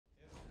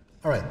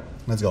All right,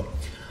 let's go.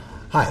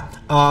 Hi,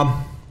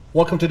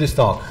 welcome to this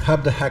talk,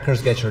 Help the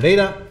Hackers Get Your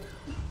Data.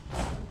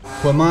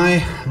 Who am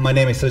I? My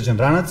name is Srdjan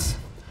Vranac.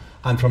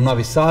 I'm from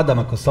Novi Sad. I'm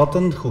a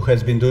consultant who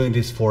has been doing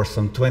this for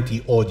some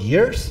 20 odd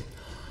years.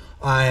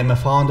 I am a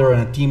founder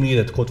and a team lead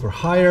at Code for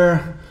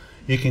Hire.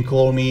 You can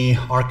call me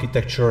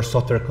architecture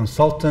software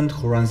consultant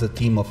who runs a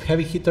team of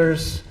heavy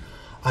hitters.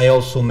 I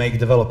also make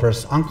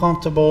developers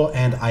uncomfortable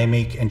and I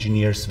make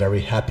engineers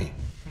very happy.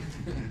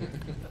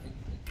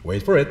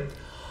 Wait for it.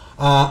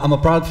 I'm a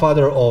proud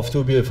father of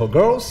two beautiful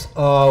girls.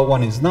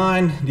 One is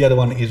 9, the other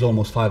one is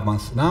almost 5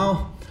 months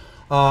now.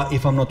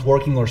 If I'm not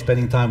working or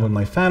spending time with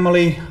my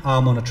family,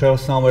 I'm on a trail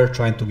somewhere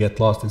trying to get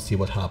lost and see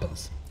what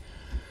happens.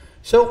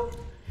 So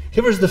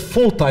here is the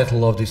full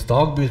title of this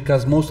talk,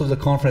 because most of the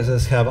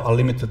conferences have a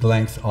limited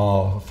length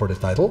for the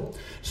title.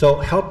 So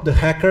help the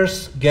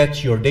hackers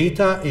get your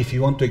data if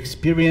you want to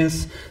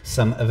experience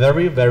some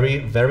very, very,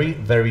 very,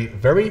 very,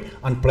 very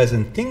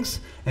unpleasant things.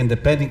 And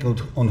depending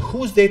on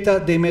whose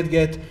data they might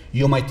get,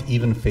 you might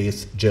even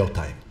face jail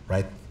time,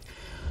 right?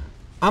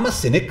 I'm a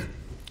cynic.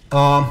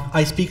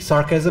 I speak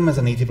sarcasm as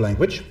a native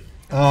language.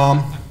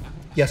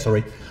 Yeah,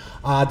 sorry.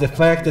 The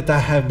fact that I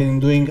have been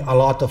doing a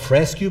lot of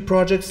rescue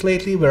projects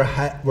lately where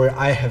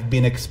I have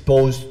been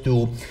exposed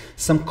to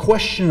some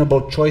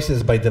questionable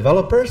choices by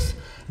developers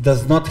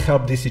does not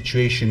help this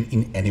situation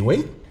in any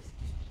way.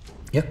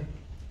 Yeah?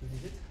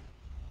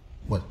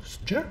 What,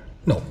 chair?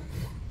 No.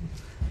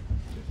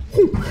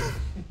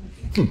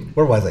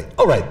 Where was I?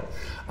 All right.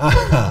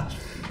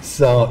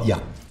 So, yeah.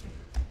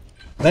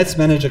 Let's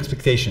manage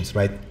expectations,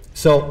 right?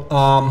 So,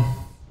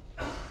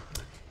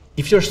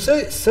 if you're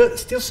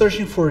still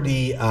searching for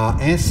the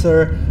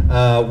answer,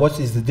 what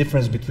is the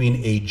difference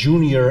between a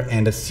junior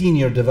and a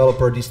senior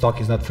developer, this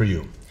talk is not for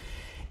you.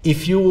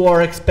 If you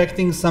are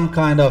expecting some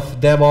kind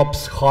of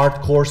DevOps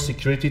hardcore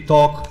security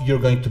talk, you're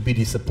going to be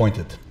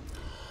disappointed.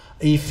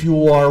 If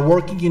you are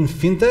working in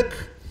fintech,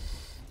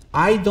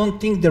 I don't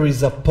think there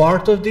is a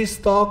part of this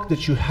talk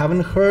that you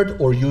haven't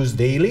heard or use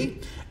daily,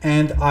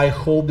 and I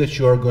hope that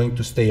you are going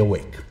to stay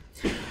awake.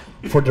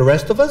 For the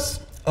rest of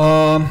us,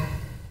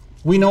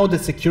 we know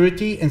that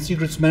security and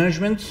secrets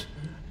management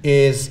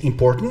is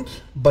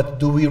important, but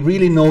do we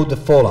really know the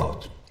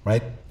fallout,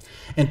 right?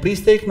 And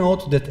please take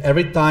note that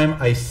every time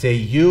I say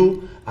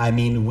you, I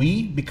mean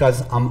we,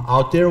 because I'm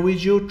out there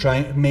with you,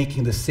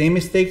 making the same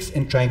mistakes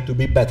and trying to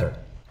be better.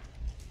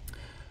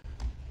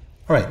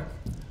 All right.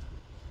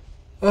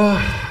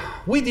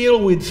 We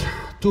deal with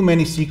too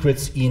many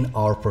secrets in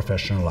our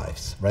professional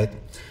lives, right?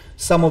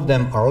 Some of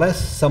them are less,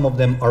 some of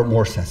them are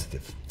more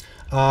sensitive.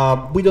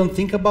 We don't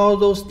think about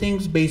those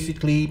things.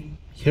 Basically,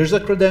 here's a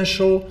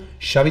credential,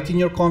 shove it in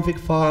your config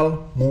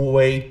file, move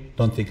away,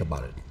 don't think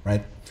about it,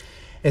 right?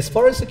 As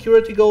far as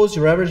security goes,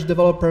 your average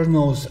developer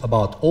knows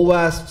about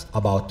OWASP,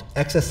 about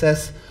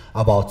XSS,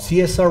 about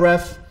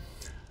CSRF,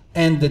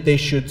 and that they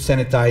should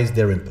sanitize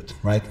their input,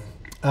 right?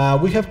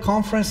 We have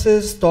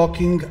conferences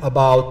talking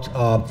about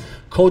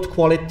code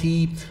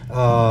quality,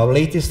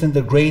 latest and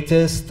the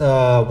greatest,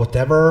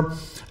 whatever.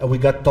 We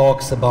got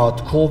talks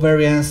about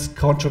covariance,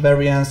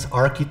 contravariance,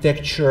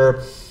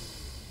 architecture,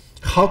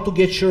 how to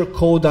get your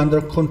code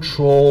under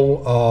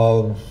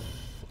control,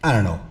 I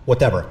don't know,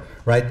 whatever,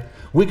 right?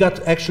 We got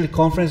actually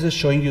conferences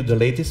showing you the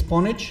latest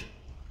ponage,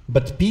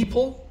 but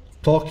people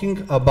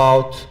talking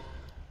about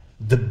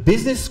the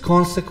business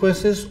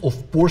consequences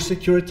of poor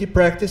security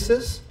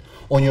practices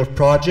on your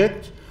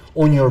project,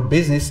 on your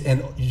business,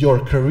 and your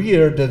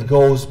career that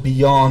goes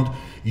beyond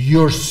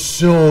you're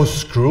so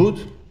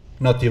screwed,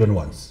 not even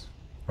once,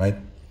 right?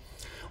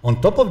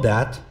 On top of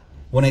that,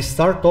 when I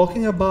start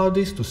talking about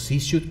this to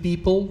C-suite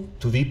people,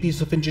 to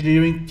VPs of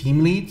engineering,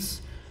 team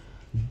leads,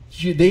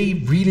 they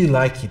really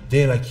like it.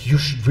 They're like, you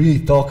should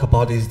really talk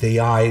about this. The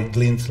eye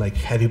glints, like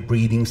heavy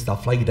breathing,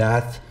 stuff like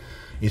that.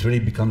 It really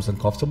becomes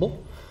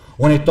uncomfortable.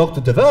 When I talk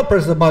to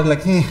developers about it,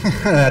 like,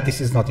 this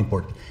is not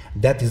important.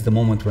 That is the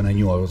moment when I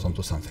knew I was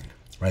onto something,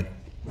 right?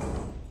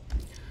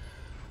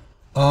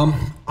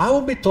 I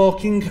will be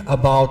talking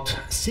about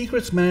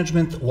secrets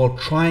management while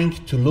trying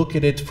to look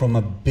at it from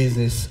a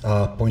business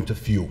point of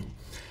view.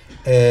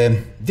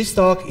 This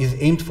talk is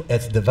aimed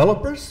at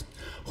developers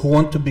who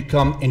want to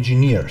become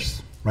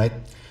engineers, right?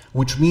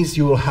 Which means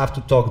you will have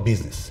to talk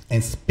business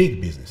and speak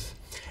business.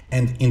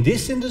 And in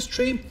this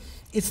industry,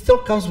 it still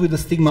comes with the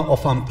stigma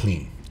of I'm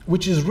clean,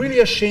 which is really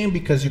a shame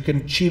because you can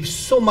achieve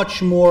so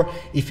much more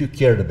if you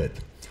cared a bit.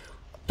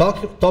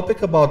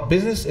 Topic about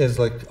business is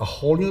like a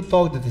whole new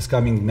talk that is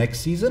coming next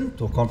season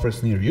to a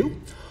conference near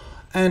you.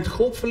 And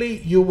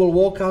hopefully you will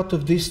walk out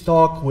of this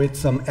talk with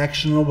some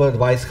actionable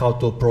advice how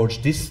to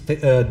approach this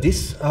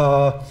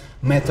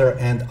matter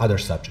and other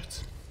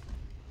subjects.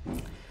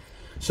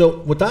 So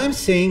what I'm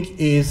saying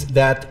is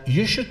that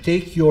you should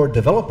take your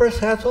developer's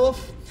hat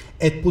off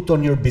and put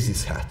on your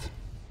business hat.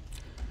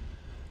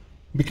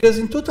 Because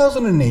in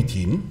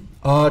 2018,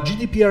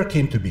 GDPR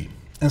came to be.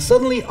 And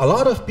suddenly a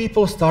lot of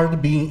people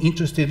started being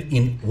interested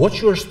in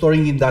what you're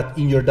storing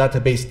in your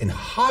database and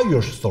how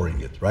you're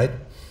storing it, right?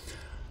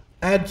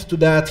 Add to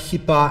that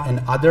HIPAA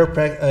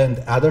and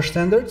other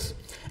standards.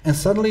 and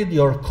suddenly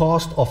your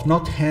cost of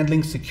not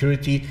handling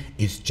security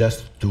is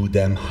just too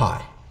damn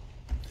high.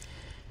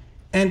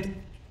 And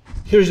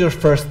here's your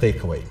first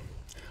takeaway.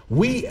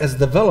 We as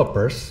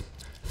developers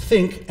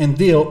think and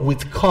deal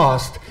with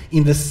cost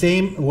in the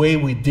same way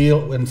we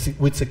deal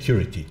with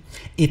security.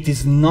 It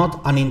is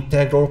not an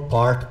integral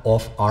part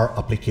of our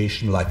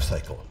application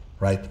lifecycle,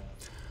 right?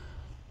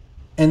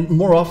 And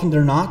more often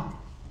than not,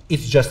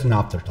 it's just an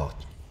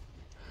afterthought.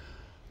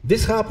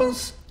 This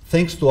happens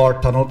thanks to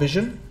our tunnel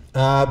vision,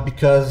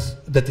 because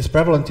that is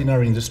prevalent in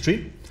our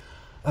industry,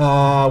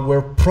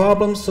 where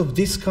problems of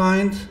this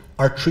kind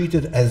are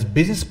treated as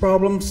business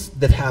problems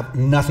that have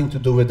nothing to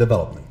do with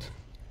development.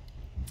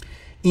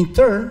 In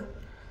turn,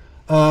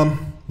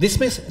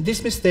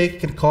 this mistake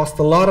can cost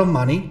a lot of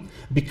money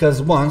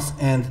because once,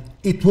 and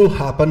it will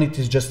happen, it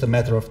is just a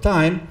matter of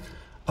time,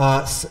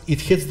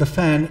 it hits the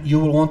fan, you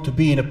will want to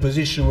be in a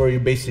position where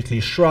you basically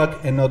shrug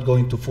and not go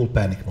into full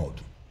panic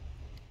mode.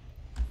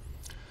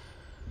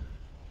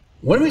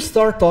 When we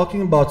start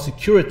talking about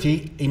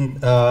security in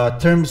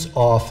terms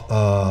of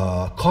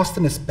cost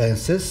and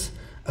expenses,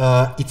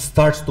 it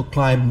starts to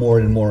climb more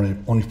and more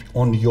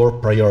on your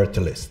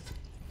priority list.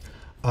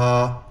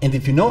 And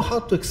if you know how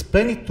to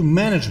explain it to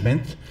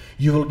management,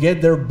 you will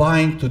get their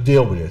buy-in to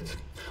deal with it.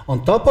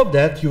 On top of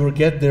that, you will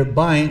get their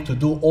buy-in to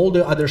do all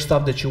the other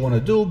stuff that you want to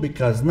do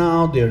because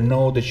now they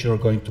know that you're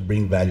going to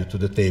bring value to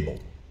the table,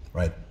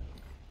 right?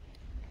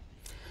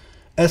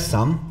 As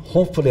some,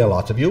 hopefully a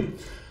lot of you,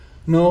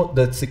 know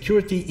that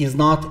security is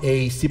not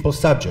a simple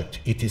subject.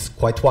 It is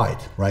quite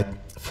wide, right?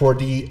 For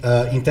the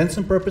intents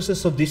and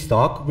purposes of this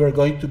talk, we're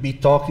going to be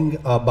talking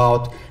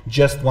about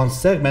just one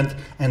segment,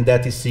 and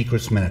that is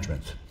secrets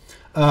management.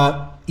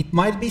 It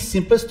might be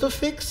simplest to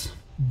fix,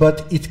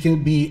 but it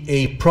can be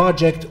a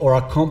project or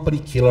a company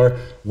killer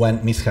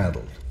when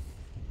mishandled.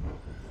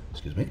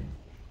 Excuse me.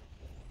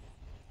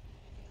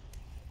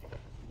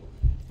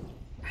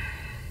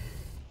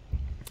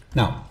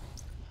 Now,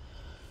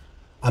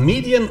 a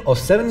median of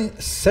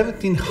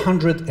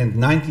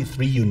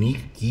 1,793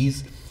 unique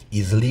keys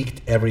is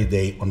leaked every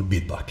day on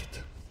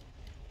Bitbucket,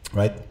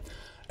 right?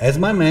 As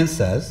my man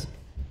says,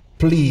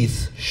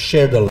 please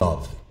share the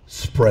love,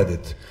 spread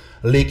it,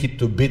 leak it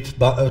to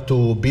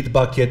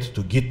Bitbucket,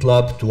 to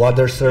GitLab, to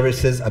other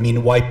services. I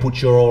mean, why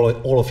put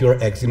all of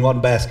your eggs in one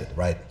basket,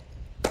 right?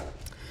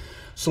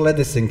 So let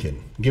this sink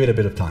in, give it a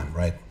bit of time,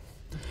 right?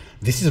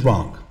 This is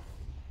wrong.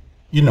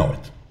 You know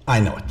it, I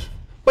know it.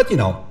 But you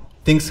know,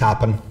 things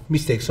happen,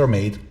 mistakes are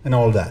made, and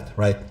all that,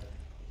 right?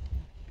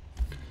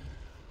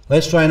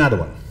 Let's try another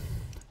one.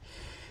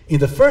 In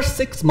the first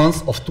 6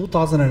 months of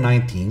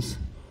 2019,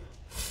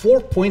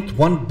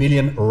 4.1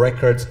 billion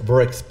records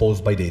were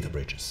exposed by data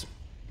breaches.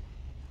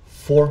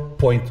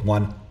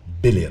 4.1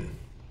 billion.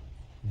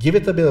 Give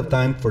it a bit of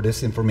time for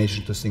this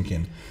information to sink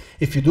in.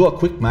 If you do a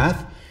quick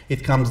math,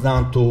 it comes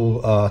down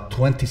to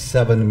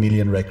 27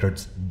 million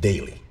records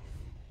daily,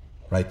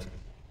 right?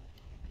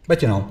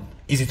 But you know,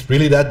 is it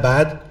really that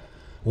bad?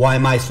 Why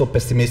am I so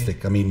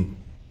pessimistic? I mean,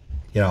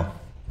 you know,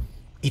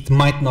 it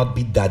might not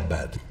be that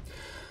bad.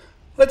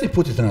 Let me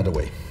put it another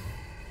way.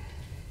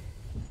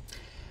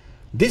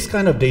 This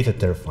kind of data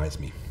terrifies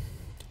me,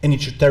 and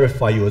it should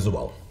terrify you as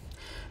well.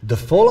 The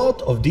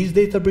fallout of these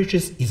data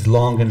breaches is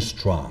long and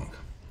strong,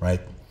 right?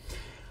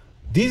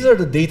 These are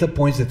the data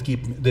points that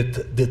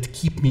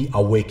keep me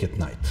awake at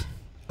night.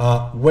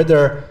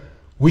 Whether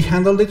we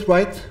handled it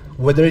right,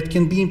 whether it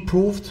can be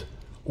improved,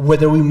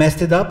 whether we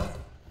messed it up,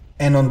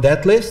 and on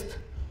that list,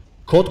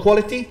 code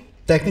quality,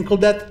 technical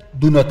debt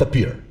do not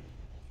appear.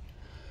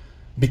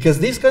 Because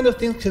these kind of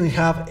things can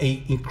have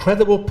an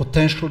incredible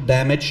potential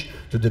damage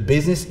to the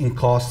business in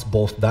costs,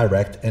 both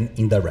direct and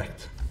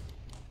indirect.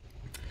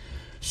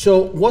 So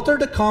what are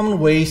the common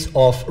ways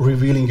of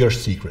revealing your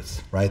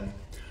secrets, right?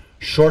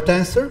 Short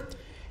answer,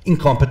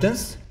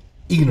 incompetence,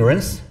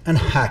 ignorance, and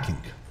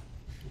hacking,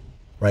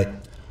 right?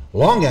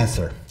 Long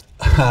answer,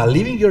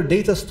 leaving your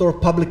data store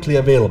publicly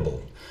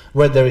available,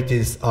 whether it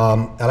is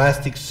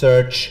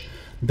Elasticsearch,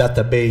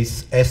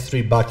 database,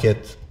 S3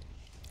 bucket,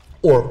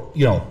 or,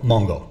 you know,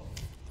 Mongo.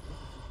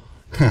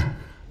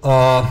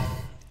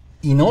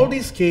 In all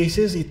these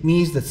cases, it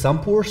means that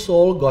some poor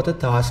soul got a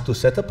task to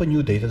set up a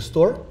new data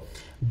store,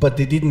 but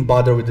they didn't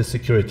bother with the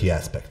security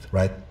aspect,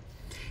 right?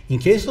 In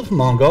case of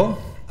Mongo,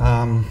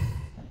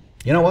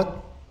 you know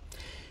what?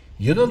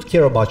 You don't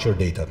care about your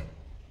data.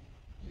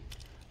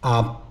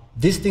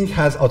 This thing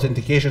has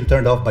authentication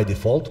turned off by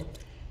default.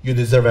 You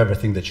deserve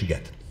everything that you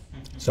get.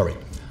 Sorry.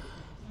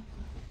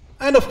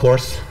 And of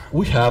course,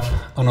 we have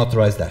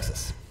unauthorized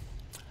access.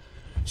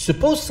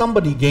 Suppose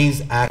somebody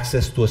gains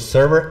access to a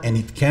server, and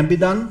it can be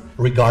done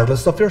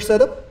regardless of your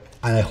setup,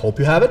 and I hope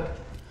you have it.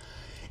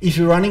 If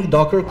you're running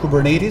Docker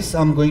Kubernetes,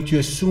 I'm going to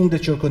assume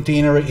that your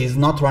container is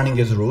not running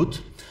as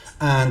root,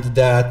 and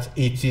that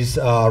it is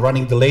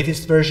running the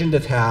latest version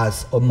that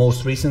has a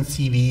most recent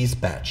CVEs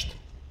patched.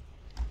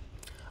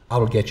 I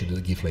will get you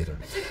the GIF later.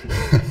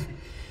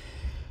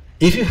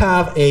 If you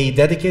have a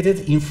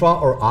dedicated infra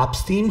or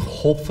ops team,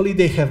 hopefully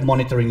they have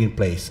monitoring in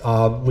place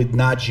with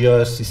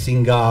Nagios,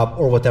 Singa,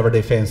 or whatever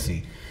they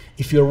fancy.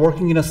 If you're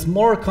working in a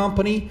smaller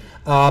company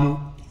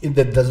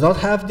that does not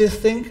have this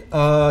thing,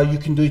 you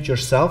can do it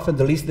yourself, and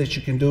the least that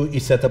you can do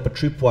is set up a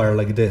tripwire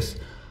like this.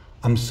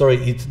 I'm sorry,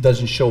 it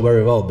doesn't show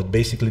very well, but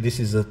basically this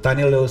is a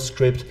tiny little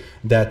script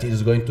that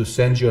is going to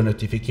send you a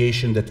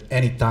notification that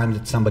any time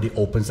that somebody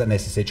opens an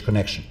SSH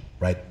connection,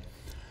 right?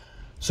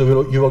 So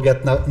you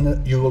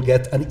will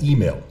get an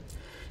email.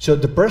 So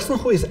the person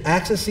who is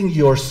accessing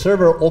your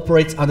server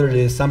operates under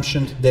the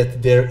assumption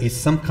that there is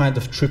some kind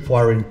of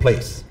tripwire in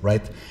place,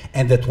 right?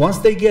 And that once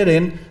they get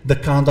in, the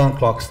countdown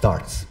clock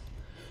starts.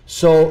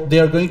 So they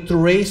are going to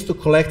race to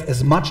collect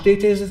as much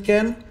data as it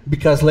can,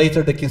 because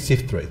later they can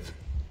sift through it.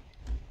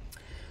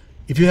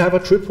 If you have a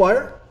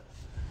tripwire,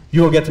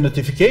 you will get a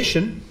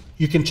notification.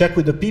 You can check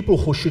with the people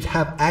who should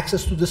have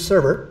access to the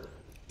server.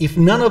 If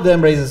none of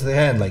them raises their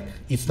hand, like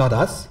it's not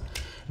us,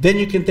 then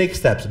you can take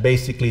steps.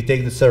 Basically,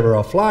 take the server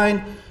offline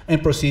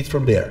and proceed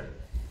from there.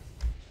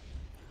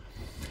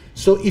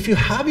 So if you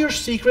have your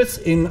secrets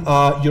in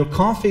your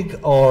config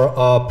or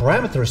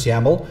parameters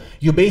YAML,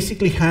 you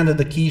basically handed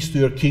the keys to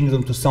your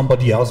kingdom to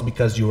somebody else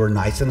because you were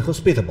nice and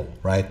hospitable,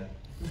 right?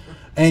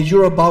 And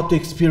you're about to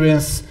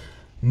experience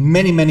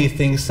many, many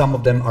things. Some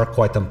of them are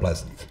quite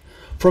unpleasant.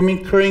 From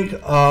incurring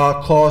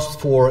costs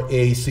for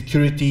a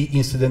security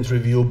incident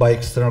review by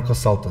external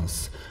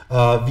consultants,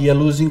 via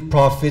losing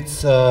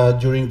profits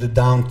during the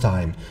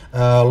downtime,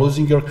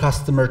 losing your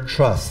customer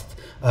trust,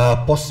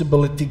 possible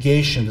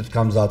litigation that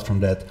comes out from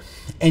that.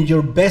 And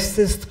your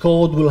bestest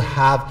code will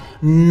have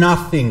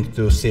nothing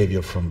to save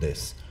you from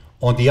this.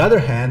 On the other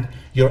hand,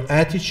 your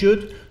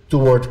attitude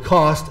toward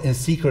cost and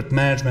secret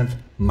management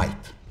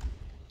might.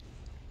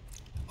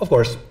 Of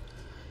course,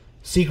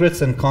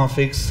 secrets and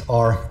configs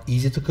are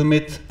easy to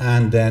commit,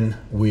 and then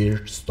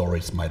weird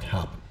stories might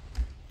happen.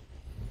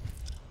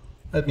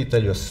 Let me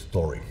tell you a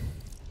story.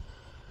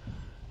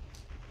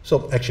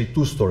 So actually,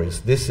 two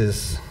stories. This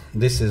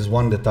is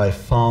one that I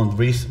found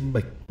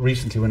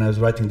recently when I was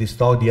writing this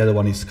talk. The other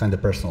one is kind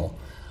of personal.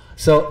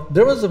 So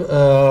there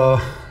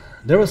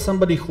was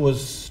somebody who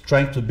was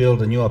trying to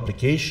build a new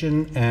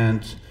application,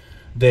 and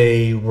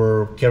they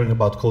were caring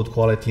about code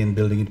quality and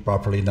building it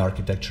properly in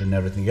architecture and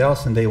everything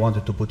else, and they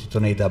wanted to put it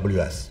on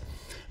AWS.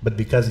 But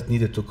because it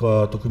needed to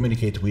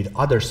communicate with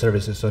other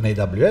services on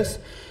AWS,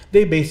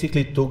 they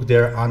basically took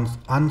their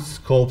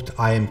unscoped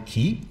IAM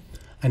key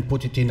and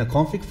put it in a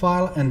config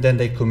file, and then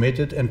they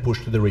committed and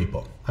pushed to the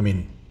repo. I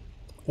mean,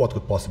 what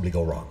could possibly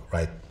go wrong,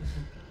 right?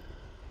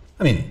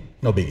 I mean,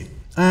 no biggie.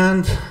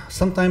 And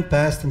some time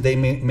passed, and they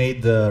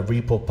made the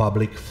repo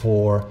public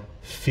for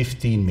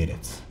 15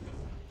 minutes.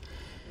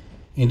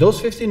 In those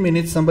 15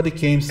 minutes, somebody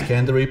came,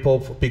 scanned the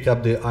repo, picked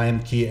up the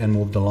IAM key, and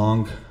moved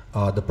along.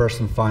 The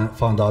person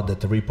found out that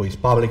the repo is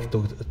public,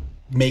 to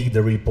make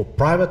the repo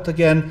private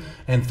again,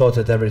 and thought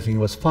that everything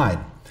was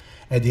fine.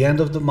 At the end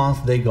of the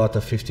month, they got a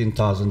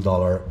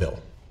 $15,000 bill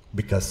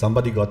because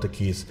somebody got the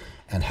keys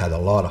and had a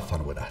lot of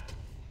fun with that,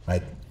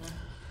 right?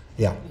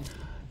 Yeah.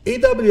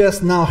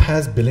 AWS now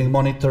has billing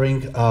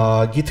monitoring.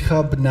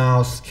 GitHub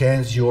now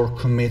scans your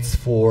commits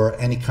for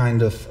any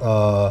kind of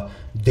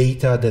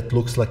data that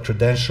looks like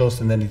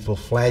credentials, and then it will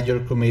flag your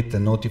commit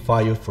and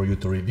notify you for you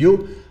to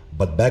review.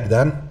 But back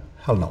then,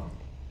 hell no.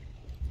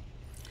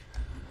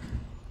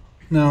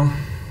 Now,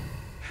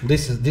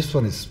 this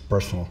one is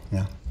personal,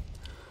 yeah.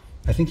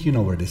 I think you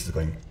know where this is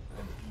going.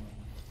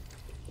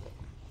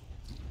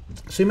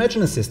 So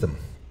imagine a system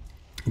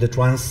that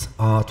runs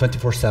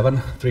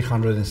 24/7,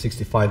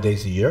 365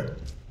 days a year.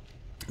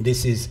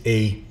 This is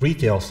a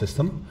retail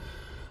system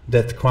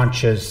that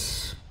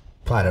crunches,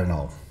 I don't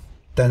know,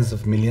 tens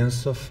of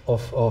millions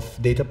of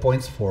data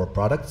points for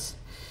products.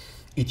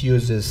 It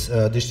uses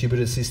a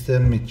distributed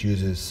system. It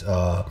uses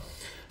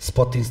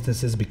spot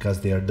instances because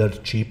they are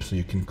dirt cheap, so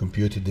you can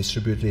compute it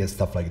distributedly and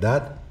stuff like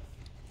that.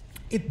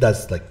 It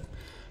does like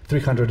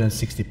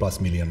 360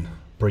 plus million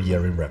per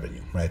year in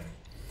revenue, right?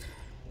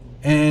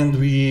 And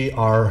we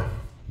are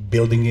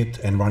building it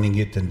and running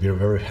it, and we're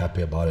very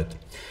happy about it.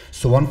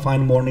 So one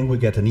fine morning, we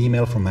get an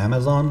email from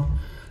Amazon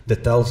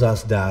that tells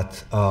us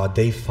that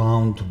they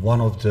found one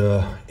of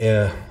the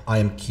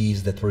IAM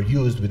keys that were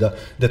used with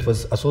that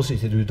was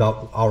associated with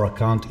our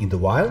account in the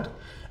wild,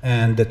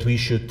 and that we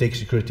should take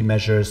security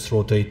measures,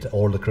 rotate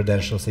all the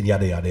credentials, and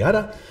yada, yada,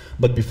 yada.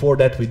 But before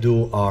that, we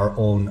do our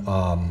own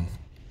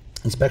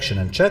inspection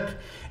and check.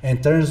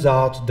 And turns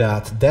out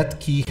that that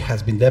key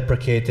has been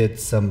deprecated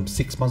some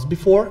 6 months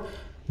before.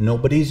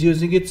 Nobody is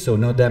using it, so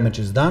no damage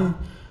is done.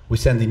 We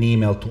send an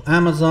email to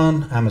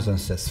Amazon. Amazon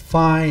says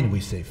fine.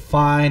 We say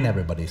fine.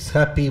 Everybody's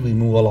happy. We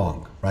move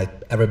along, right?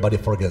 Everybody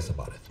forgets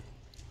about it.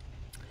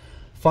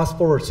 Fast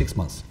forward 6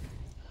 months.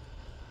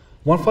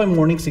 One fine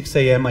morning, 6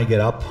 a.m., I get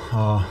up,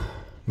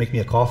 make me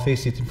a coffee,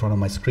 sit in front of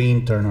my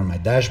screen, turn on my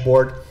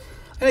dashboard,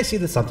 and I see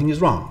that something is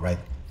wrong, right?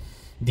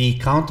 The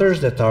counters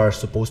that are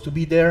supposed to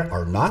be there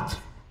are not.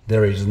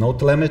 There is no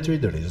telemetry,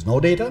 there is no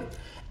data.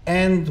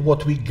 And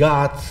what we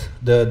got,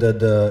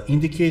 the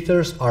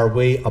indicators are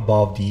way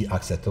above the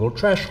acceptable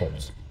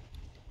thresholds.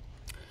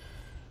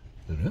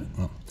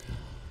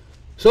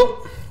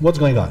 So, what's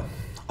going on?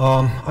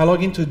 I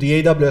log into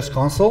the AWS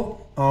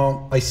console.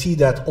 I see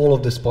that all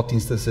of the Spot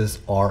instances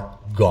are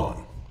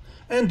gone.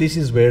 And this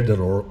is where the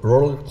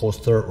roller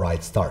coaster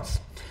ride starts.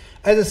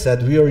 As I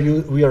said, we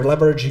are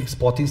leveraging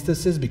Spot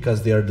instances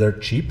because they're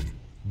cheap,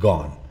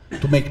 gone.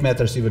 To make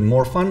matters even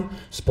more fun,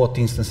 Spot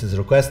instances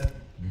request,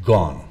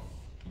 gone.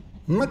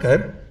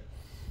 Okay,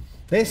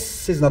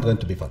 this is not going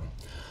to be fun.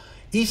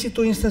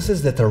 EC2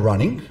 instances that are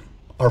running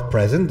are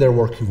present, they're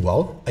working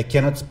well. I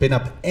cannot spin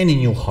up any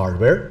new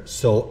hardware,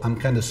 so I'm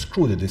kind of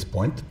screwed at this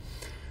point.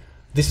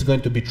 This is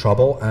going to be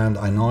trouble, and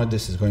I know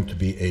this is going to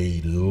be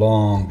a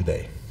long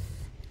day.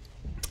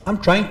 I'm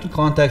trying to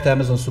contact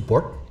Amazon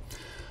support.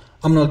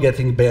 I'm not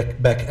getting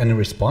back any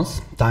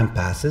response. Time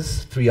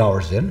passes, 3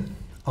 hours in.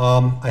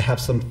 I have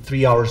some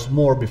 3 hours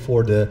more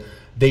before the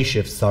day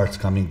shift starts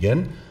coming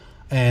in,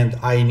 and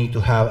I need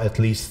to have at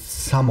least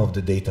some of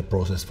the data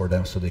processed for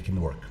them so they can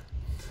work.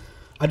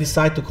 I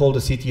decide to call the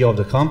CTO of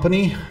the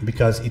company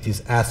because it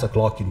is ass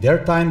o'clock in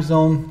their time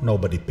zone.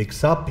 Nobody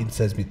picks up. It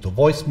sends me to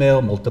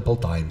voicemail multiple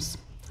times.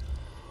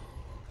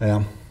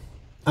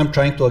 I'm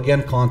trying to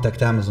again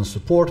contact Amazon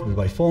support with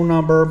my phone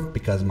number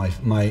because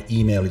my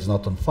email is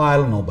not on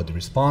file. Nobody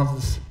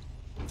responds.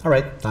 All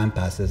right, time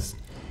passes.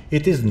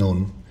 It is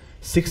noon,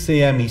 6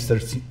 a.m.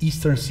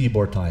 Eastern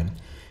Seaboard time.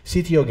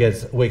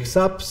 CTO wakes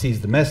up,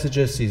 sees the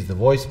messages, sees the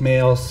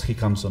voicemails. He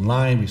comes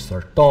online. We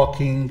start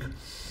talking.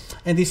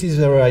 And this is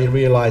where I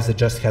realized I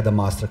just had a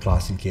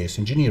masterclass in chaos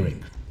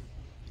engineering.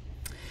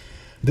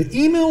 The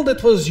email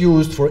that was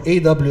used for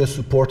AWS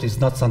support is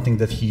not something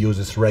that he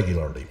uses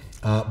regularly.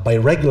 By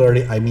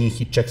regularly, I mean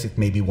he checks it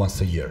maybe once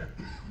a year.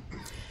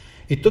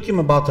 It took him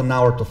about an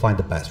hour to find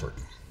the password.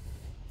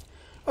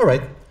 All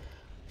right,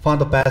 found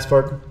the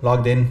password,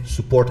 logged in,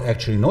 support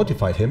actually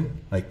notified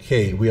him, like,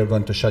 hey, we are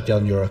going to shut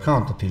down your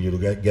account until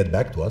you get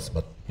back to us,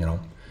 but you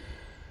know.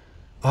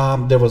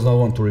 There was no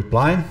one to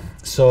reply,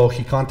 so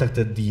he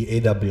contacted the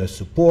AWS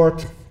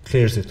support,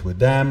 clears it with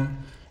them.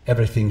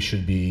 Everything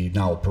should be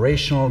now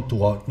operational.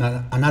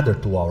 Another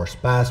 2 hours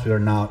pass. We are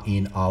now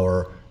in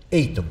hour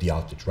 8 of the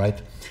outage,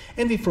 right?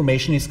 And the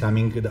information is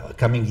coming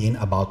in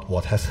about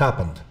what has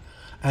happened.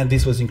 And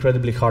this was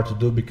incredibly hard to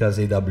do because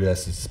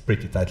AWS is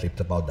pretty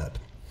tight-lipped about that.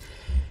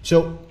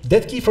 So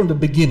that key from the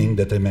beginning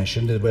that I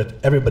mentioned, that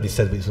everybody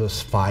said it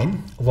was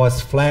fine,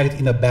 was flagged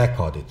in a back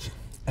audit.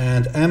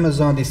 And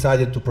Amazon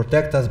decided to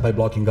protect us by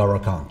blocking our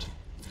account.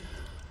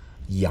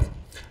 Yeah,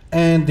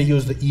 and they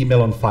used the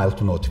email on file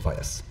to notify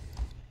us.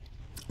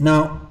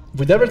 Now,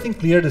 with everything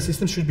clear, the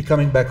system should be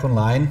coming back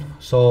online.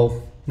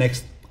 So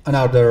next,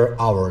 another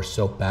hour or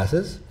so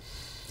passes.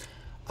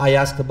 I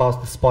asked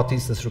about the Spot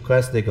instance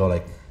request. They go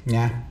like,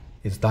 yeah,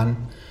 it's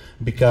done.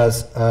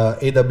 Because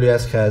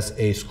AWS has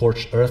a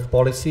scorched earth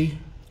policy.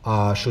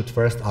 Shoot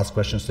first, ask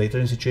questions later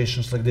in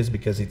situations like this,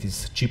 because it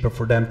is cheaper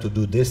for them to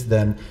do this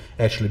than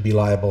actually be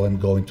liable and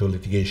go into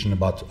litigation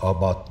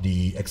about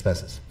the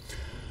expenses.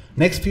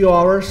 Next few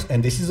hours,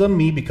 and this is on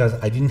me because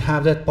I didn't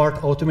have that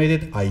part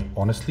automated. I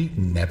honestly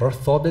never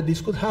thought that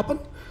this could happen.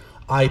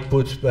 I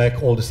put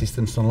back all the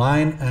systems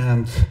online,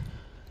 and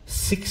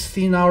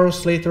 16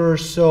 hours later or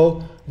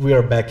so, we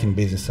are back in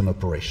business and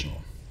operational.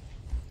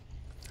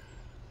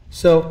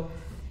 So,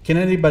 can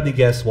anybody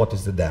guess what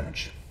is the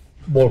damage?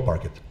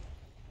 Ballpark it.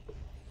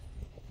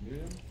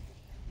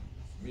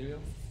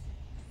 Million?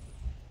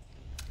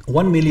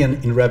 1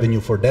 million in revenue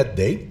for that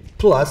day,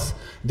 plus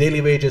daily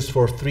wages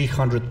for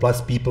 300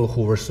 plus people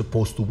who were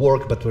supposed to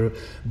work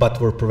but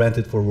were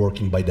prevented from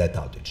working by that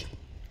outage.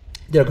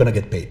 They're gonna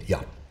get paid,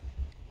 yeah.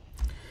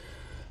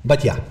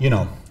 But yeah, you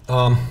know,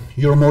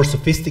 you're more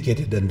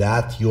sophisticated than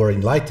that, you are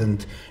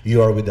enlightened,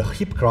 you are with the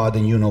hip crowd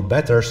and you know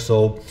better,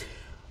 so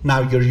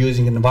now you're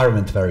using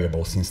environment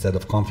variables instead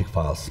of config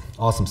files.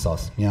 Awesome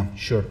sauce, yeah,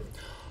 sure.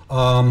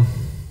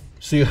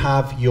 So you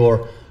have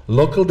your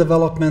local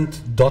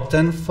development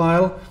 .env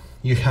file,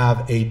 you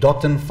have a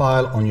 .env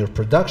file on your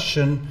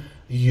production,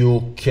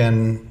 you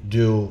can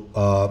do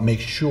make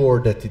sure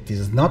that it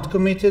is not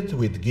committed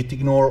with git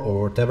ignore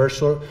or whatever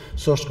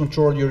source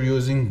control you're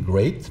using,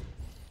 great.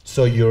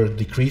 So you're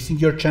decreasing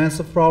your chance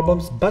of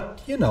problems,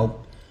 but you know,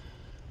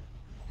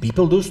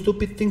 people do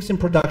stupid things in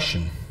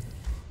production.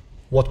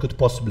 What could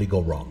possibly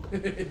go wrong?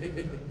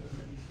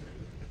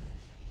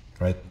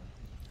 Right?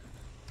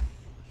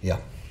 Yeah.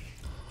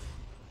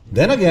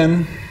 Then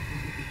again,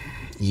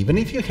 even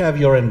if you have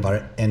your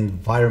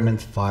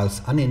environment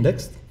files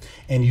unindexed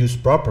and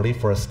used properly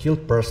for a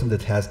skilled person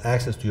that has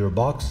access to your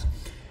box,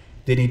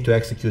 they need to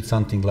execute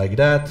something like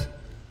that,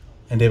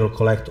 and they will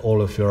collect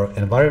all of your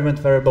environment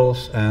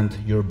variables, and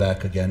you're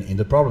back again in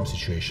the problem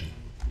situation.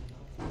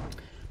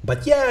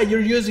 But yeah,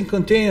 you're using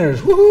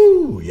containers,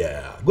 woohoo,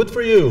 yeah, good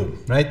for you,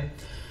 right?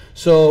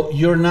 So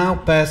you're now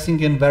passing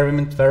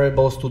environment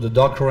variables to the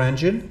Docker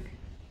engine,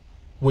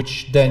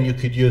 which then you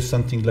could use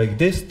something like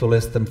this to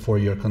list them for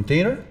your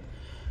container.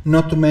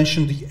 Not to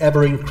mention the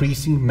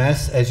ever-increasing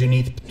mess as you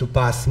need to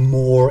pass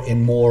more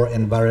and more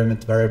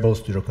environment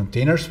variables to your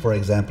containers, for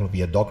example,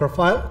 via Docker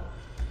file,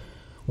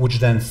 which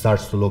then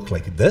starts to look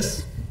like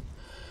this.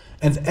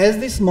 And as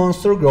this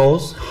monster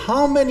grows,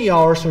 how many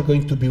hours are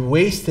going to be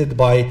wasted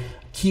by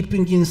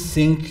keeping in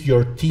sync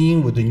your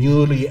team with the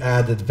newly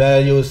added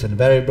values and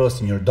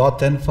variables in your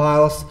 .env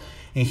files.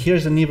 And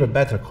here's an even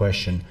better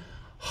question.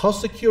 How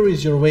secure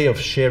is your way of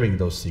sharing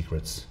those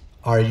secrets?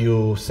 Are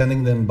you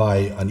sending them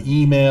by an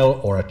email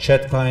or a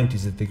chat client?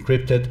 Is it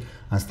encrypted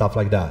and stuff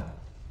like that?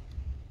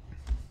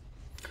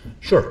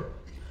 Sure.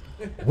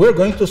 We're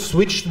going to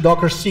switch to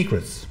Docker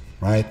secrets,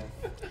 right?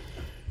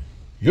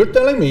 You're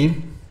telling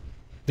me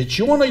that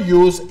you want to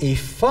use a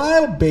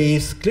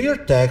file-based clear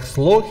text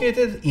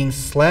located in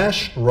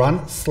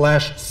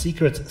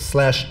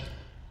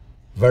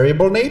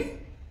 /run/secret/variable name?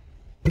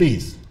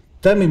 Please,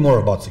 tell me more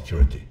about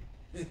security,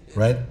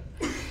 right?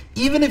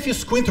 Even if you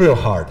squint real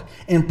hard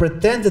and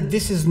pretend that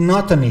this is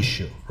not an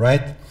issue,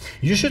 right?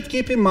 You should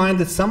keep in mind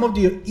that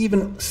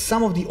even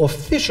some of the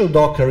official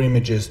Docker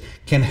images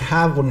can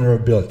have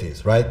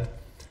vulnerabilities, right?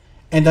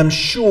 And I'm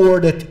sure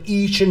that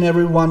each and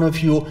every one of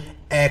you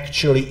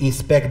actually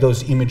inspect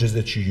those images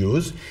that you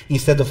use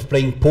instead of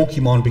playing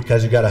Pokemon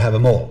because you gotta have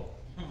them all,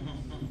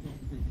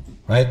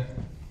 right?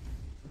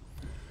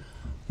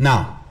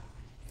 Now,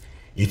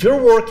 if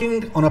you're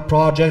working on a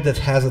project that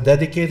has a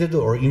dedicated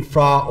or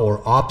infra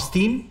or ops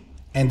team,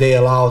 and they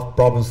allow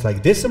problems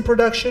like this in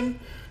production,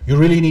 you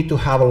really need to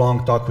have a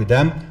long talk with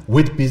them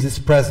with business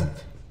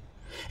present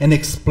and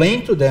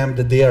explain to them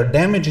that they are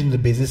damaging the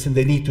business and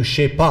they need to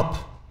shape up,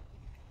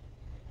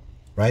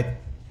 right?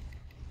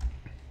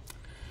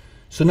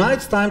 So now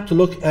it's time to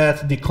look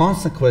at the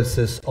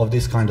consequences of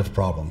this kind of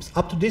problems.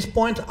 Up to this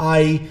point,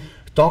 I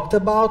talked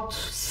about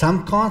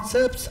some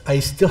concepts. I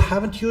still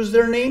haven't used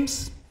their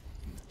names.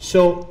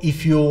 So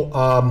if you,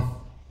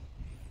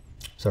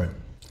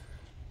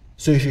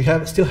 So if you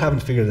still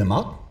haven't figured them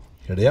out,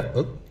 here they are.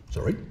 Oh,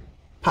 sorry.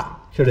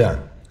 Here they are.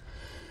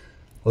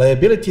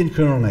 Liability and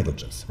criminal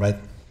negligence, right?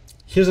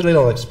 Here's a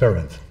little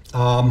experiment.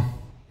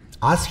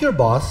 Ask your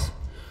boss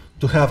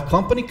to have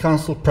company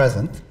counsel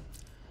present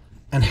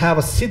and have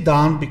a sit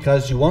down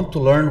because you want to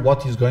learn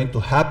what is going to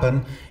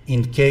happen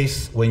in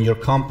case when your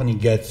company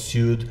gets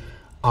sued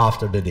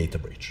after the data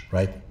breach,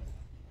 right?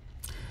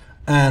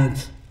 And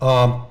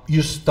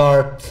you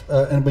start,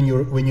 and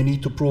when you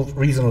need to prove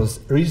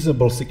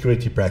reasonable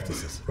security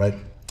practices, right?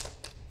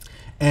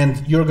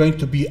 And you're going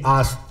to be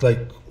asked,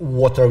 like,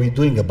 what are we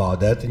doing about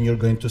that? And you're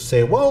going to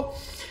say, well,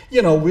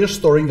 you know, we're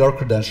storing our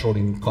credential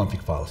in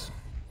config files.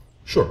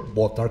 Sure,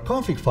 what are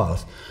config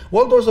files?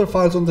 Well, those are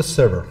files on the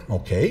server,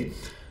 okay?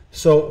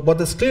 So what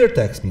does clear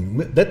text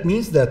mean? That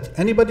means that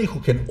anybody who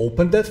can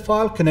open that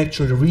file can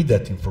actually read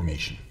that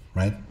information,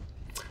 right?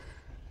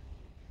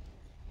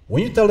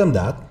 When you tell them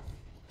that,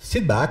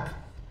 sit back,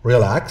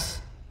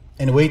 relax,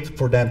 and wait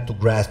for them to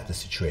grasp the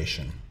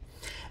situation.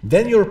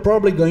 Then you're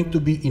probably going to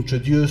be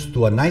introduced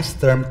to a nice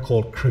term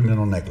called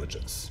criminal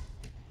negligence.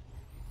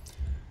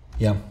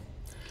 Yeah,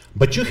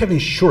 but you have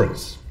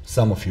insurance,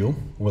 some of you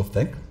will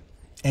think,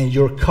 and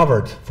you're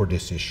covered for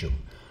this issue.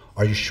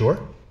 Are you sure?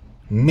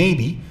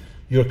 Maybe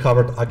you're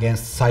covered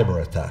against cyber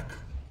attack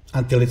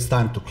until it's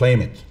time to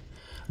claim it.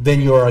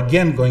 Then you're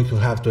again going to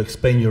have to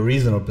explain your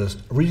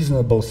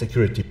reasonable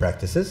security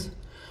practices,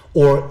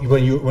 or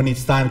when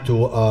it's time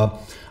to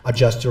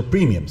adjust your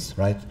premiums,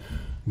 right?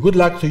 Good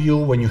luck to you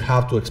when you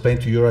have to explain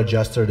to your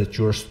adjuster that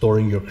you're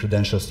storing your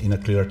credentials in a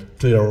clear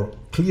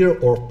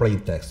or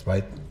plain text,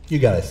 right? You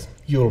guys,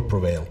 you will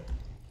prevail.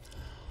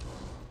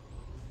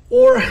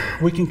 Or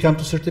we can come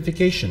to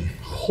certification,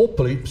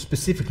 hopefully,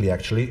 specifically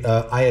actually,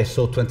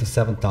 ISO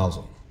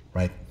 27000,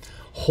 right?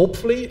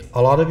 Hopefully,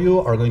 a lot of you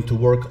are going to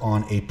work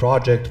on a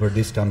project where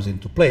this comes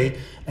into play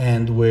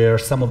and where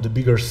some of the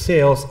bigger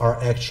sales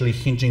are actually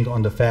hinging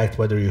on the fact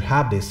whether you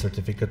have this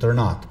certificate or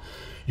not.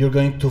 You're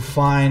going to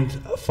find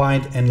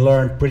and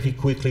learn pretty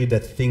quickly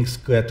that things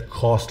get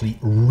costly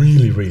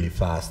really, really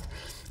fast.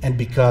 And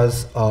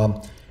because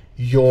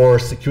your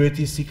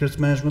security secrets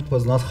management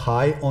was not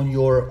high on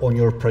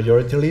your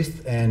priority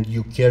list and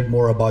you cared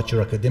more about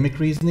your academic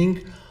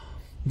reasoning,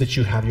 that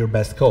you have your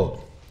best code,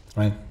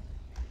 right?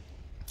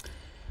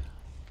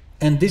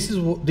 And this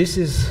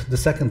is the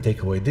second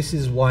takeaway. This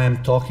is why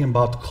I'm talking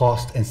about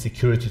cost and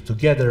security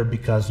together,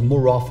 because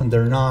more often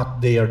than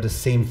not, they are the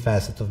same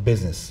facet of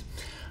business.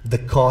 The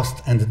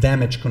cost and the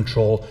damage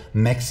control,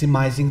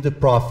 maximizing the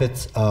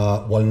profits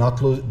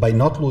by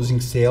not losing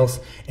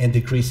sales and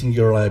decreasing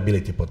your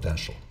liability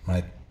potential,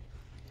 right?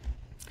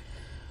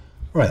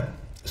 Right,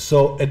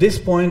 so at this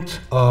point,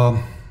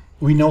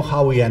 we know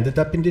how we ended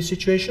up in this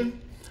situation.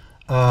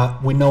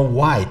 We know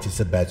why it is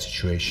a bad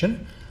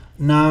situation.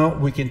 Now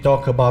we can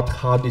talk about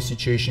how this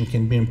situation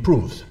can be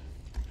improved.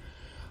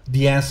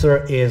 The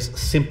answer is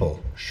simple,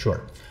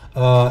 sure.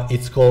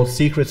 It's called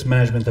secrets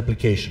management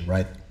application,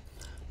 right?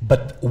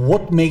 But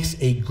what makes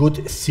a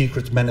good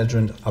secret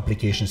management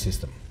application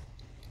system?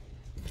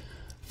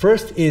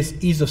 First is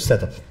ease of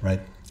setup,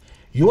 right?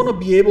 You want to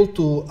be able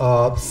to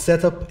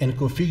set up and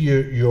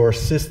configure your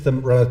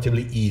system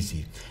relatively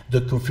easy.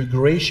 The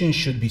configuration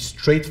should be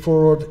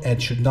straightforward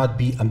and should not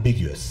be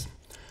ambiguous.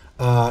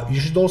 You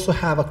should also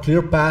have a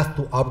clear path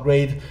to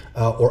upgrade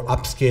or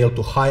upscale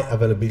to high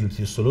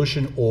availability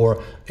solution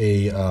or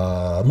a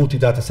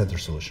multi-data center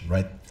solution,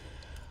 right?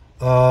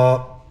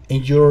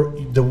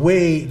 and the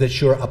way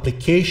that your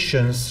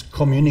applications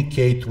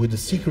communicate with the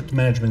secret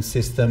management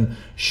system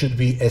should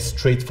be as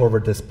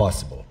straightforward as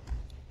possible.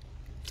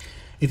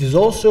 It is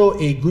also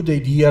a good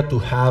idea to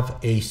have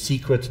a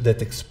secret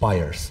that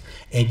expires,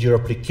 and your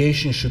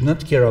application should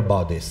not care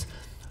about this.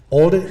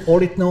 All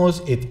it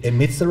knows, it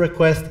emits a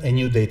request and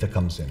new data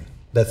comes in.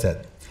 That's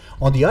it.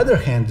 On the other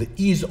hand, the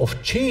ease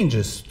of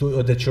changes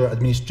that your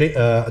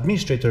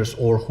administrators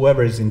or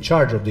whoever is in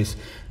charge of this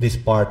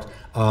part,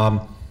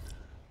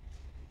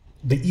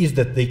 the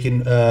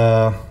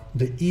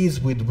ease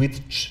with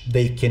which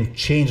they can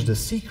change the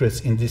secrets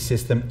in this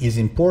system is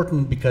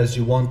important because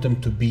you want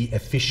them to be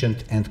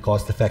efficient and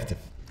cost effective.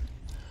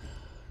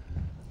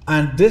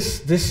 And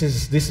this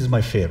is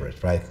my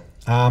favorite, right?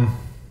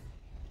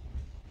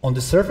 On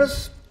the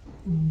surface,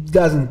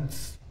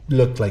 doesn't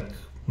look like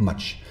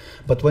much,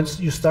 but once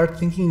you start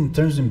thinking in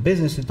terms of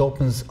business, it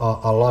opens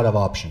a lot of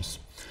options.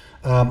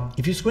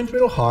 If you squint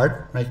real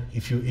hard, right?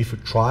 If you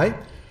try,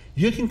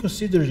 you can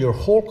consider your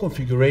whole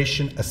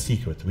configuration a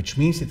secret, which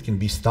means it can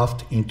be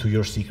stuffed into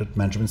your secret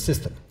management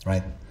system,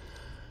 right?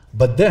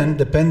 But then,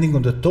 depending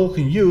on the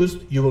token used,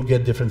 you will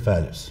get different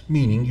values.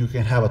 Meaning, you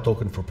can have a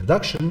token for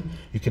production,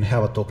 you can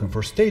have a token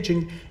for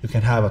staging, you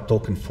can have a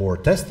token for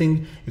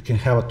testing, you can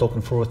have a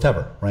token for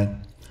whatever, right?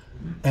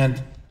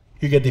 And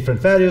you get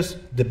different values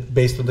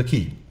based on the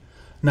key.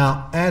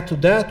 Now, add to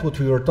that what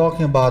we were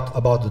talking about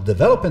the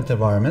development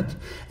environment,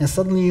 and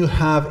suddenly you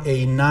have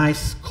a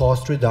nice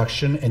cost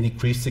reduction and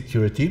increased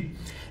security,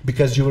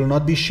 because you will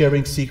not be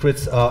sharing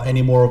secrets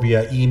anymore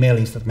via email,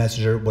 instant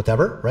messenger,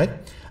 whatever, right?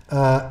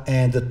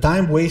 And the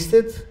time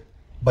wasted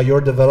by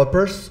your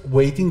developers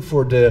waiting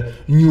for the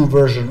new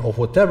version of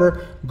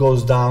whatever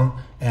goes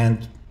down,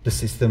 and the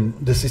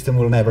system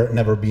will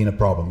never be in a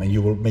problem, and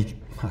you will make,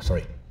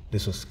 sorry,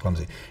 this was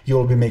clumsy. You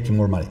will be making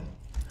more money.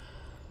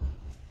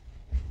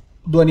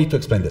 Do I need to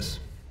explain this?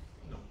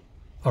 No.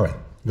 All right,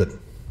 good.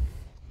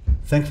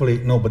 Thankfully,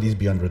 nobody's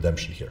beyond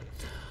redemption here.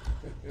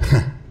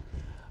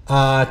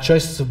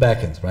 Choices of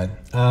backends, right?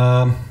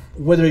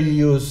 Whether you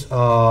use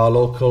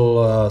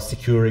local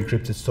secure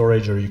encrypted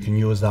storage, or you can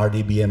use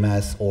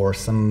RDBMS or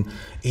some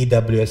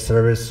AWS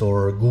service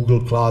or Google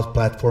Cloud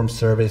Platform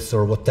service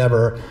or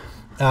whatever,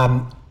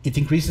 it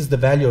increases the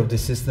value of the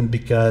system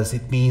because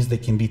it means they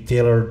can be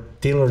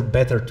tailored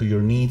better to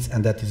your needs,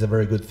 and that is a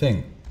very good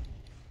thing.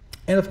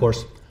 And of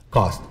course,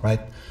 cost, right?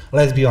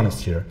 Let's be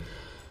honest here.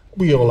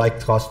 We all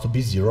like cost to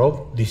be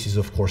zero. This is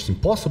of course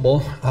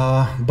impossible,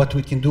 but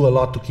we can do a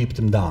lot to keep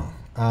them down.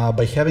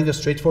 By having a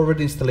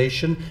straightforward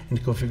installation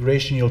and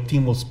configuration, your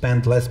team will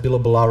spend less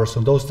billable hours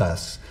on those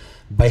tasks.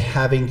 By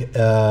having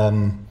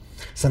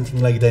something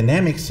like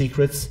dynamic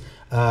secrets,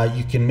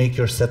 you can make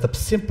your setup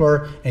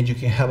simpler, and you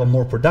can have a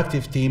more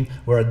productive team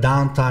where a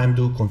downtime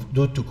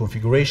due to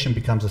configuration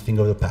becomes a thing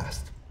of the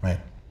past, right?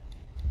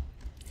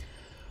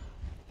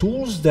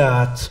 Tools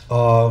that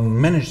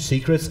manage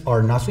secrets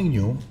are nothing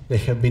new. They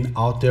have been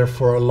out there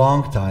for a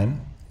long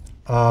time.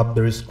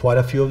 There is quite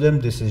a few of them.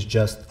 This is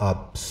just a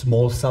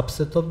small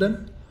subset of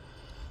them.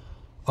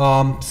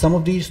 Some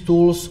of these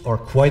tools are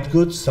quite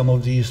good. Some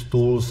of these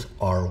tools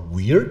are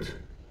weird,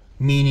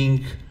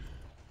 meaning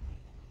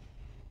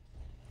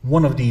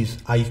one of these,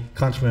 I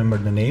can't remember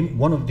the name,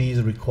 one of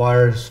these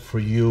requires for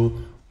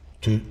you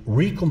to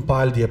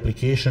recompile the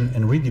application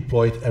and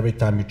redeploy it every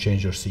time you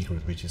change your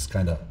secret, which is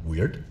kind of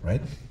weird,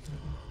 right?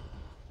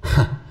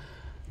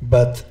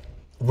 But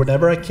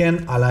whenever I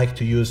can, I like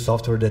to use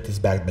software that is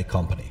backed by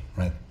company,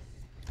 right?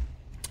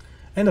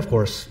 And of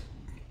course,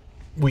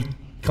 we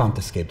can't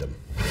escape them.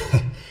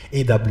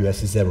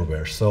 AWS is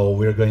everywhere, so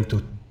we're going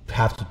to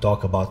have to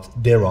talk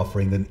about their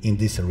offering in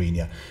this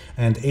arena.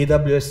 And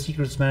AWS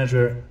Secrets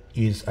Manager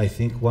is, I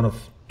think, one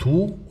of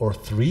 2 or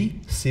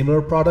 3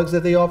 similar products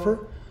that they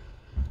offer.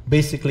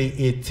 Basically,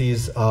 it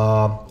is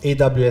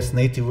AWS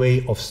native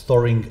way of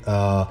storing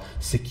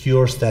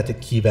secure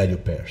static key value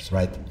pairs,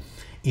 right?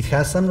 It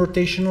has some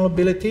rotational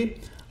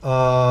ability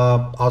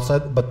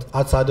but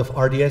outside of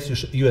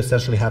RDS, you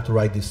essentially have to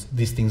write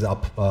these things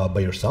up by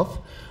yourself.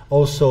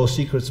 Also,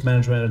 Secrets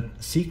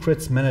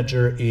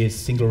Manager is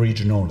single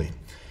region only.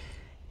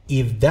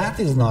 If that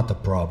is not a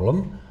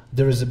problem,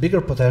 there is a bigger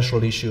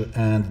potential issue,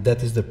 and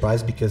that is the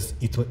price, because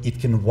it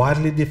can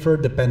widely differ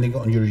depending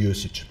on your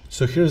usage.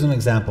 So here's an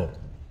example.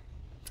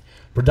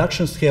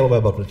 Production scale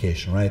web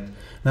application, right?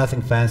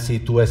 Nothing fancy,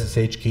 2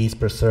 SSH keys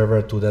per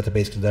server, 2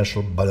 database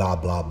credentials, blah,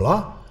 blah,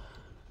 blah.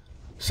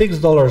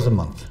 $6 a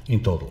month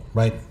in total,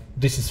 right?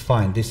 This is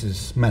fine, this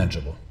is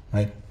manageable,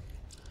 right?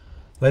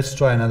 Let's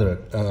try another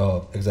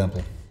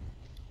example.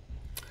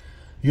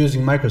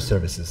 Using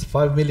microservices,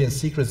 5 million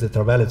secrets that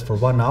are valid for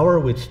 1 hour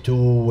with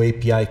 2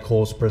 API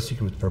calls per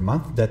secret per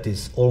month. That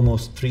is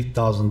almost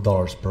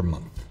 $3,000 per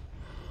month.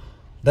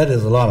 That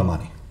is a lot of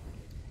money,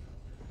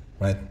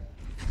 right?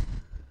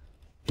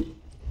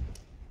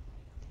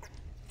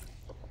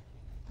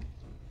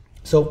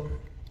 So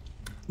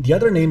the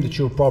other name that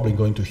you're probably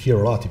going to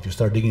hear a lot if you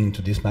start digging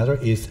into this matter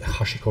is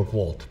Hashicorp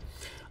Vault.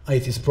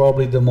 It is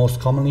probably the most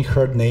commonly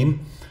heard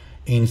name.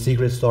 in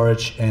secret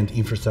storage and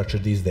infrastructure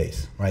these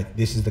days, right?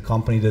 This is the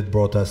company that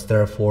brought us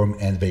Terraform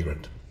and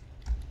Vagrant.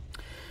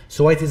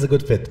 So why it is a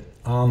good fit?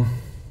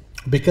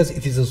 Because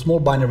it is a small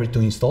binary to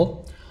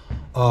install.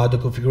 The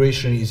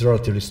configuration is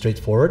relatively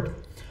straightforward.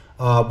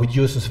 With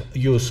use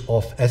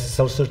of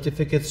SSL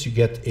certificates, you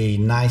get a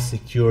nice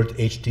secured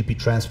HTTP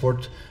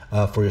transport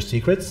for your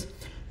secrets.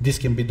 This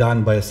can be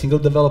done by a single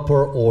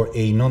developer or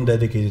a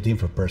non-dedicated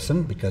infra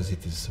person because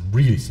it is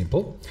really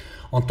simple.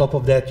 On top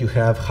of that, you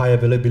have high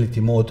availability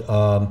mode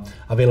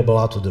available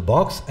out of the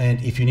box,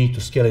 and if you need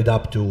to scale it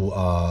up to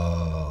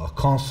a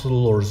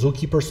Consul or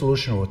Zookeeper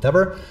solution or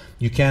whatever,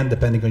 you can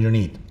depending on your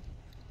need.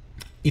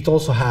 It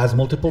also has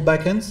multiple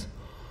backends,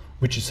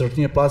 which is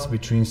certainly a plus,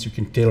 which means you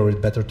can tailor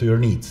it better to your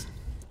needs.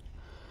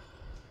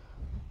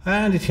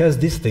 And it has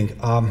this thing.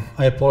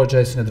 I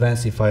apologize in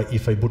advance if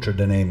I butcher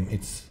the name.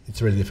 It's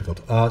really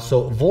difficult.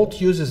 So Vault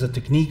uses a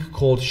technique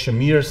called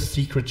Shamir's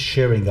secret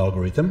sharing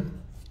algorithm,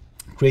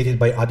 created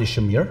by Adi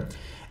Shamir.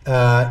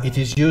 It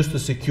is used to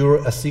secure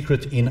a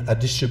secret in a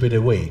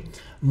distributed way.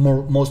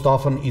 Most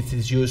often, it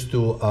is used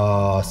to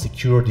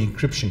secure the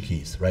encryption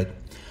keys, right?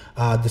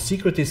 The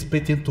secret is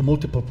split into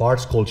multiple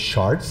parts called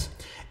shards,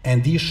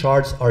 and these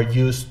shards are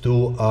used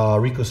to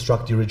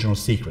reconstruct the original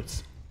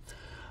secrets.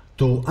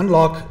 To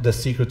unlock the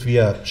secret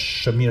via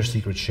Shamir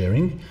secret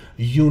sharing,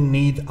 you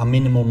need a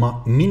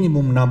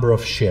minimum number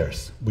of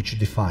shares, which you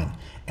define,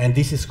 and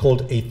this is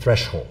called a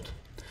threshold.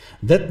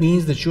 That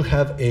means that you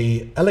have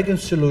an elegant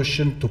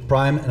solution to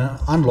prime and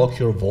unlock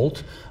your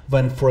vault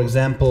when, for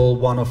example,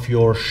 one of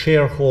your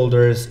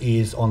shareholders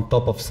is on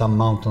top of some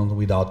mountain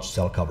without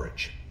cell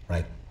coverage,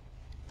 right?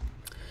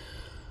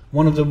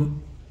 One of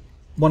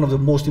the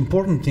most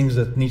important things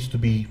that needs to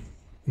be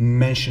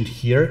mentioned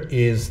here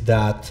is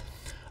that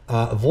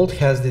Vault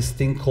has this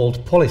thing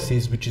called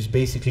policies, which is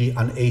basically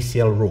an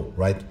ACL rule,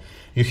 right?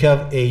 You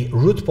have a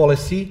root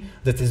policy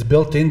that is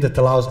built in that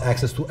allows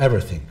access to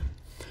everything.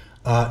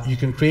 You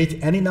can create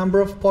any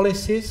number of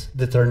policies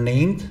that are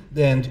named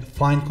and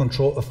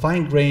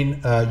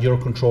fine-grain your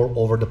control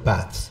over the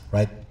paths,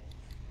 right?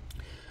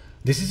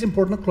 This is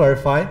important to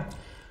clarify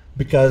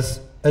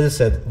because, as I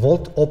said,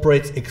 Vault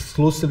operates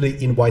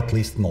exclusively in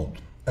whitelist mode.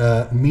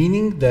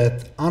 Meaning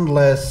that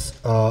unless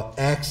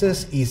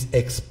access is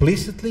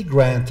explicitly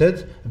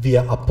granted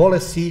via a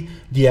policy,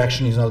 the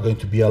action is not going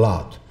to be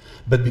allowed.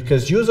 But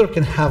because user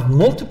can have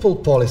multiple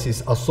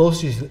policies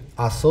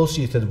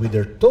associated with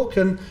their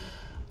token,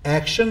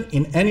 action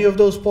in any of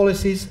those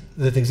policies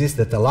that exist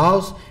that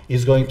allows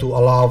is going to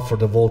allow for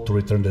the Vault to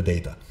return the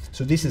data.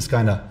 So this is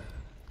kind of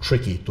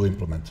tricky to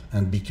implement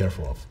and be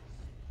careful of.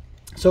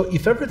 So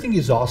if everything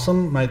is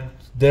awesome,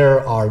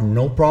 there are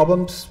no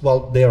problems,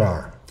 well, there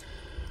are.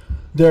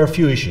 There are a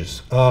few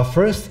issues.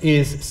 First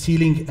is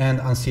sealing and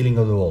unsealing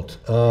of the Vault.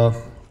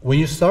 When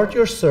you start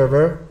your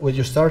server, when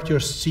you start your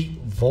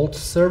Vault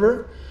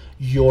server,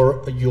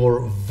 your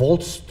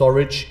Vault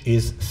storage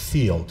is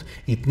sealed.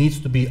 It needs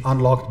to be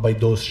unlocked by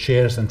those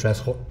shares and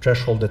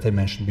threshold that I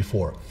mentioned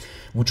before,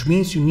 which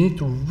means you need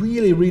to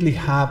really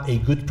have a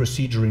good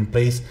procedure in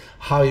place.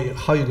 How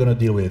you're going to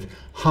deal with it?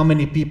 How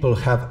many people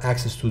have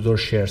access to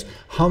those shares?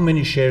 How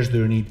many shares do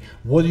you need?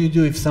 What do you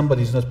do if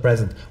somebody is not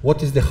present?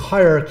 What is the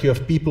hierarchy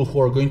of people who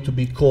are going to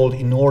be called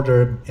in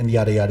order, and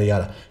yada yada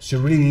yada? So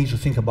you really need to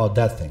think about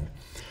that thing.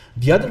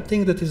 The other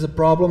thing that is a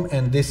problem,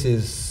 and this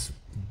is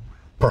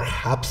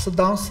perhaps a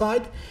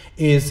downside,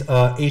 is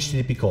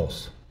HTTP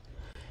calls.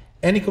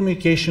 Any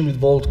communication with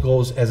Vault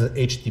goes as an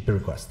HTTP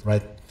request,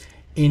 right?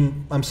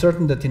 I'm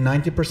certain that in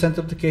 90%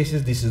 of the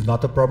cases, this is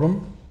not a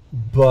problem.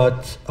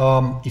 But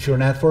if your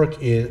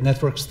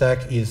network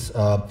stack is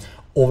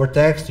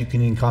overtaxed, you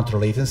can encounter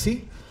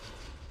latency.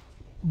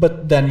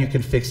 But then you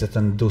can fix it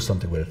and do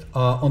something with it.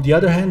 On the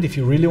other hand, if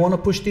you really want to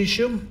push the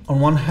issue, on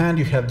one hand,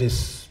 you have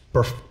this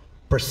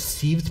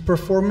perceived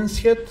performance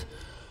hit.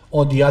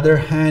 On the other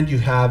hand, you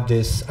have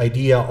this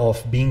idea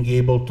of being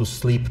able to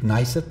sleep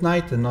nice at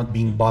night and not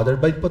being bothered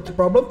by the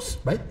problems,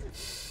 right?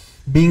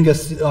 Being a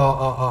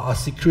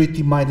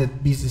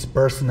security-minded business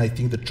person, I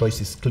think the choice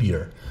is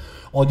clear.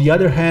 On the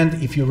other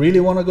hand, if you really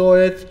want to go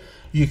at it,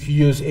 you can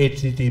use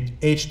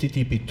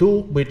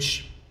HTTP2,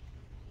 which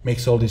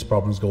makes all these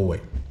problems go away.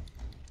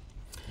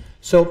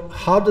 So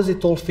how does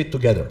it all fit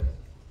together?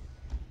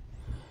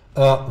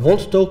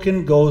 Vault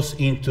token goes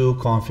into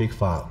config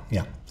file.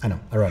 Yeah, I know,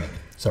 ironic,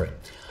 sorry.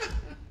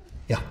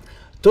 Yeah,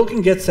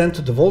 token gets sent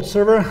to the Vault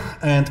server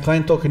and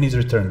client token is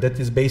returned. That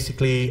is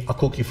basically a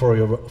cookie for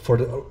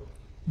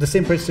the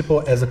same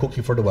principle as a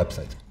cookie for the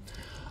website.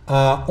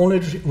 Only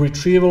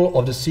retrieval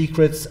of the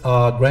secrets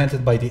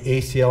granted by the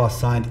ACL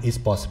assigned is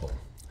possible.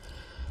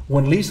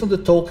 When lease on the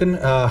token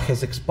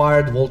has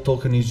expired, Vault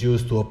token is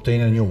used to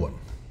obtain a new one.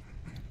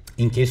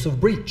 In case of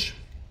breach,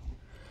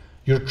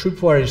 your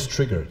tripwire is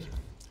triggered.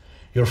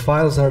 Your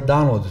files are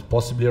downloaded,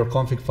 possibly your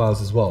config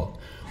files as well.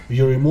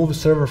 You remove a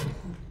server.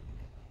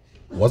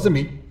 Wasn't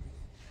me.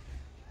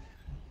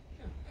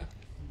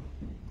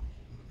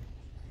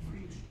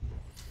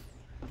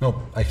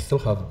 No, I still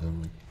have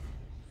them.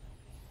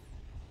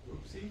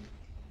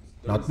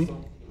 Not me?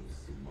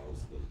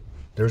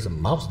 there's a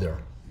mouse there.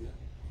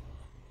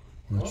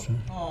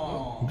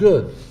 Oh.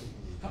 Good.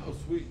 Oh,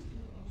 sweet.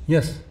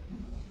 Yes.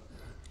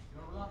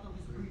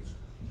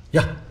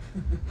 Yeah.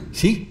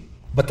 See?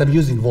 But I'm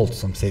using Vault,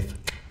 so I'm safe.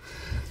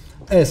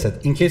 As I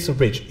said, in case of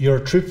breach,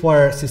 your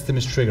tripwire system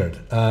is triggered.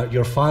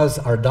 Your files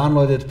are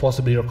downloaded,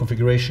 possibly your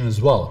configuration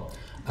as well.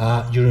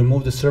 You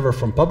remove the server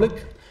from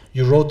public.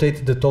 You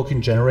rotate the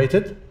token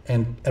generated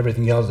and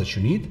everything else that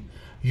you need.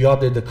 You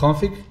update the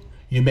config.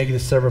 You make the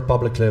server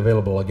publicly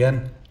available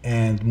again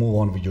and move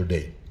on with your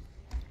day.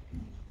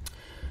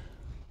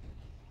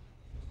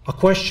 A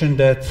question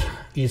that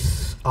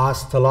is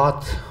asked a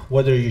lot,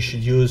 whether you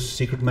should use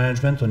secret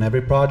management on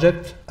every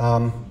project.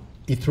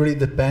 It really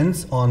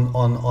depends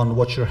on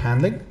what you're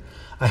handling.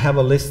 I have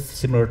a list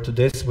similar to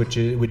this, which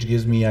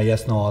gives me a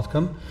yes/no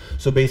outcome.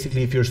 So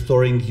basically, if you're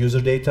storing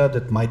user data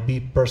that might be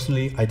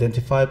personally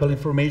identifiable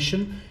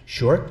information,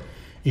 sure.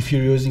 If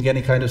you're using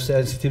any kind of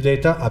sensitive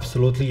data,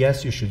 absolutely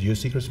yes, you should use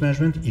secrets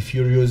management. If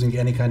you're using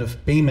any kind of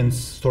payments,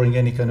 storing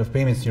any kind of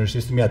payments in your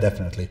system, yeah,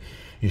 definitely,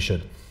 you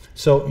should.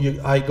 So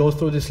I go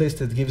through this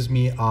list, it gives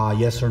me a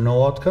yes or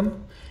no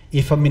outcome.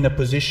 If I'm in a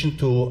position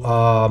to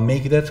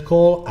make that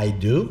call, I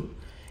do.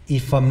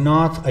 If I'm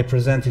not, I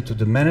present it to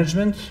the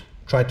management,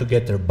 try to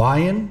get their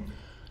buy-in.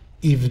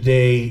 If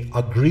they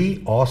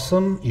agree,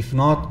 awesome. If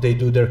not, they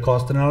do their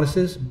cost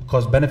analysis,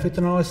 cost-benefit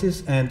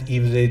analysis, and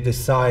if they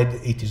decide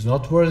it is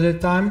not worth their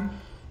time,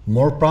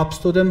 more props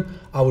to them.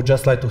 I would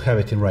just like to have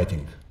it in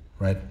writing,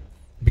 right?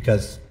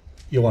 Because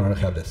you want to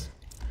have this.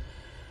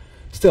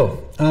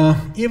 Still,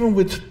 even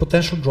with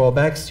potential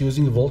drawbacks,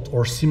 using Vault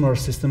or similar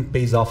system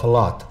pays off a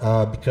lot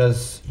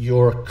because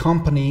your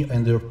company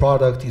and your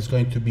product is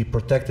going to be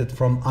protected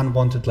from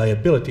unwanted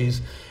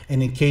liabilities,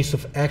 and in case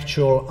of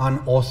actual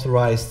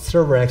unauthorized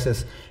server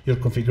access, your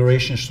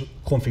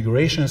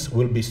configurations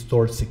will be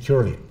stored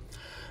securely.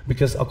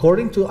 Because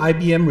according to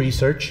IBM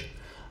research,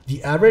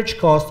 the average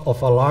cost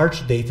of a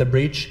large data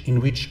breach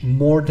in which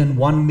more than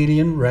 1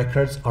 million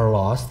records are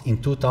lost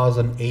in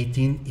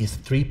 2018 is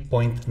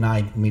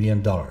 $3.9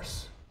 million.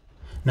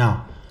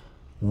 Now,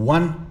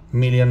 1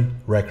 million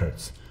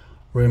records.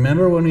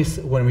 Remember when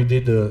we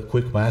did the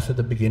quick math at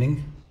the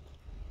beginning?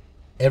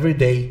 Every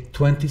day,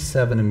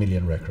 27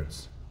 million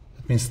records.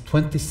 That means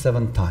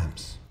 27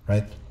 times,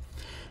 right?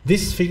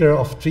 This figure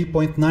of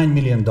 $3.9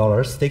 million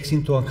takes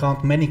into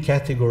account many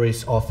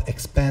categories of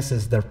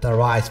expenses that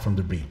arise from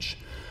the breach.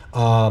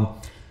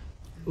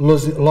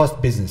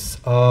 Lost business,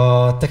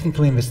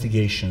 technical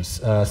investigations,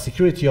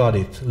 security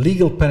audit,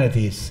 legal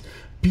penalties,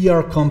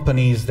 PR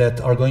companies that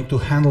are going to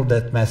handle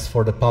that mess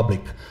for the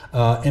public,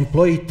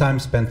 employee time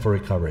spent for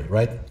recovery,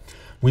 right?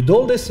 With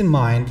all this in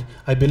mind,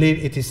 I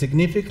believe it is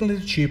significantly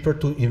cheaper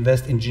to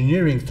invest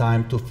engineering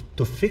time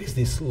to fix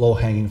this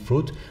low-hanging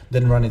fruit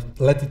than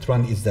let it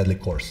run its deadly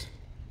course.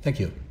 Thank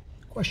you.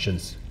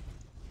 Questions?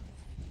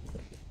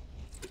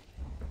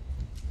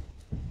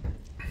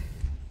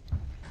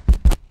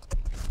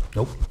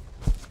 Nope.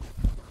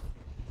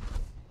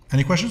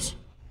 Any questions?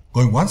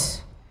 Going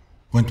once?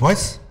 Going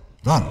twice?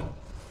 Done.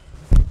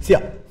 See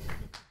ya.